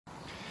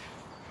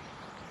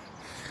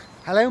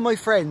Hello my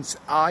friends,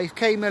 I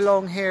came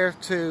along here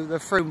to the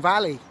Frome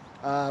Valley,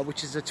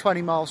 which is a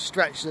 20-mile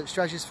stretch that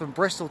stretches from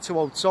Bristol to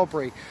Old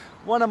Sodbury.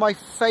 One of my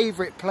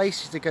favourite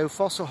places to go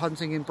fossil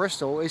hunting in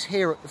Bristol is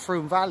here at the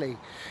Frome Valley.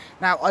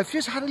 Now I've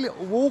just had a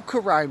little walk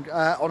around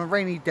on a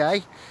rainy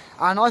day,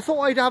 and I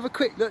thought I'd have a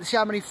quick look to see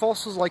how many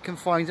fossils I can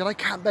find, and I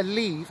can't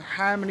believe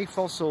how many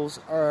fossils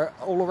are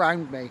all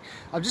around me.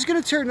 I'm just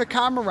going to turn the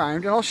camera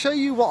around and I'll show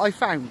you what I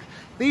found.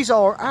 These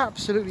are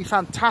absolutely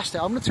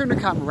fantastic. I'm going to turn the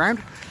camera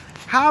around.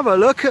 Have a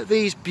look at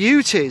these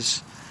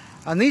beauties,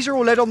 and these are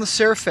all laid on the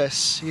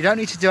surface. You don't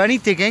need to do any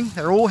digging,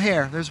 they're all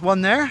here. There's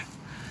one there,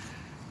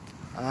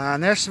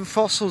 and there's some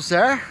fossils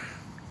there.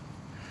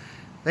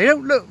 They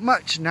don't look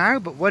much now,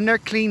 but when they're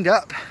cleaned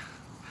up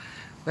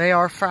they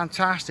are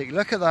fantastic.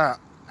 Look at that,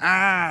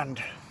 and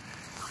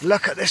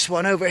look at this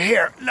one over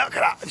here. Look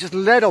at that, just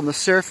laid on the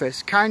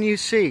surface. Can you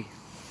see?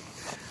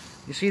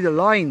 You see the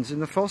lines in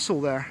the fossil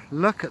there?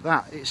 Look at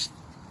that, it's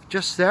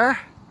just there,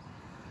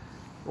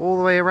 all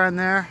the way around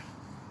there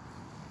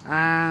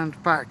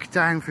and back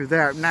down through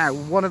there. Now,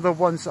 one of the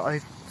ones that I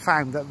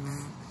found that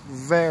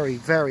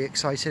very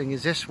exciting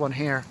is this one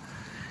here,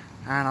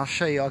 and I'll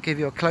show you. I'll give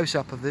you a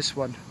close-up of this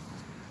one.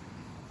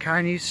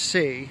 Can you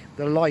see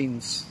the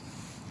lines?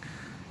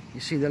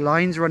 You see the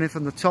lines running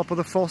from the top of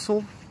the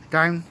fossil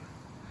down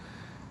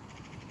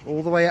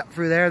all the way up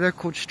through there. They're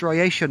called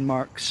striation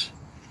marks,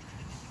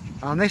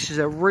 and this is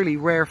a really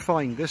rare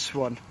find, this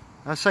one.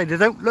 I say they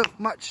don't look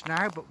much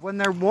now, but when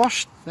they're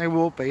washed, they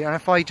will be. And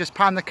if I just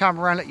pan the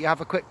camera around, let you have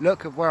a quick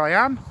look of where I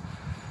am.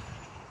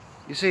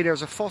 You see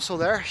there's a fossil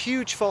there,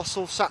 huge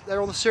fossil sat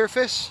there on the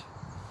surface.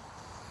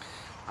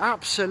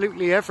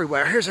 Absolutely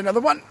everywhere. Here's another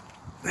one.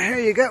 There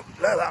you go.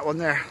 Look at that one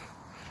there.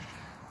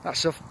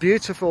 That's a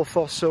beautiful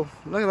fossil.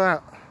 Look at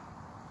that.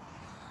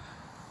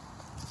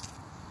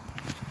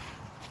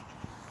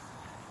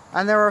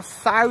 And there are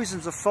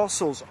thousands of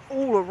fossils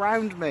all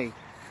around me.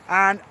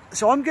 And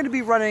so I'm going to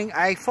be running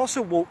a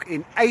fossil walk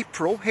in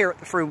April here at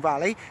the Frome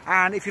Valley.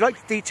 And if you like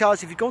the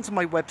details, if you go onto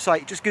my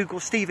website, just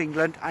Google Steve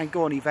England and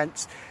go on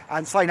events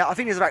and sign up. I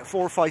think there's about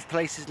 4 or 5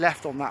 places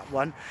left on that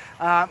one.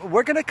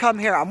 We're going to come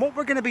here, and what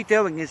we're going to be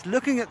doing is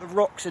looking at the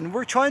rocks, and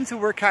we're trying to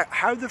work out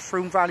how the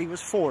Frome Valley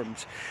was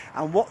formed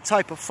and what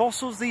type of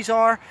fossils these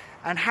are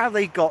and how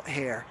they got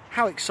here.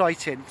 How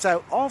exciting.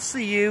 So I'll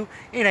see you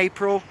in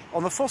April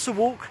on the fossil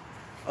walk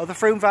of the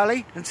Frome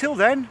Valley. Until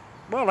then,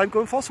 well, I'm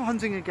going fossil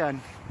hunting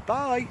again.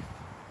 Bye.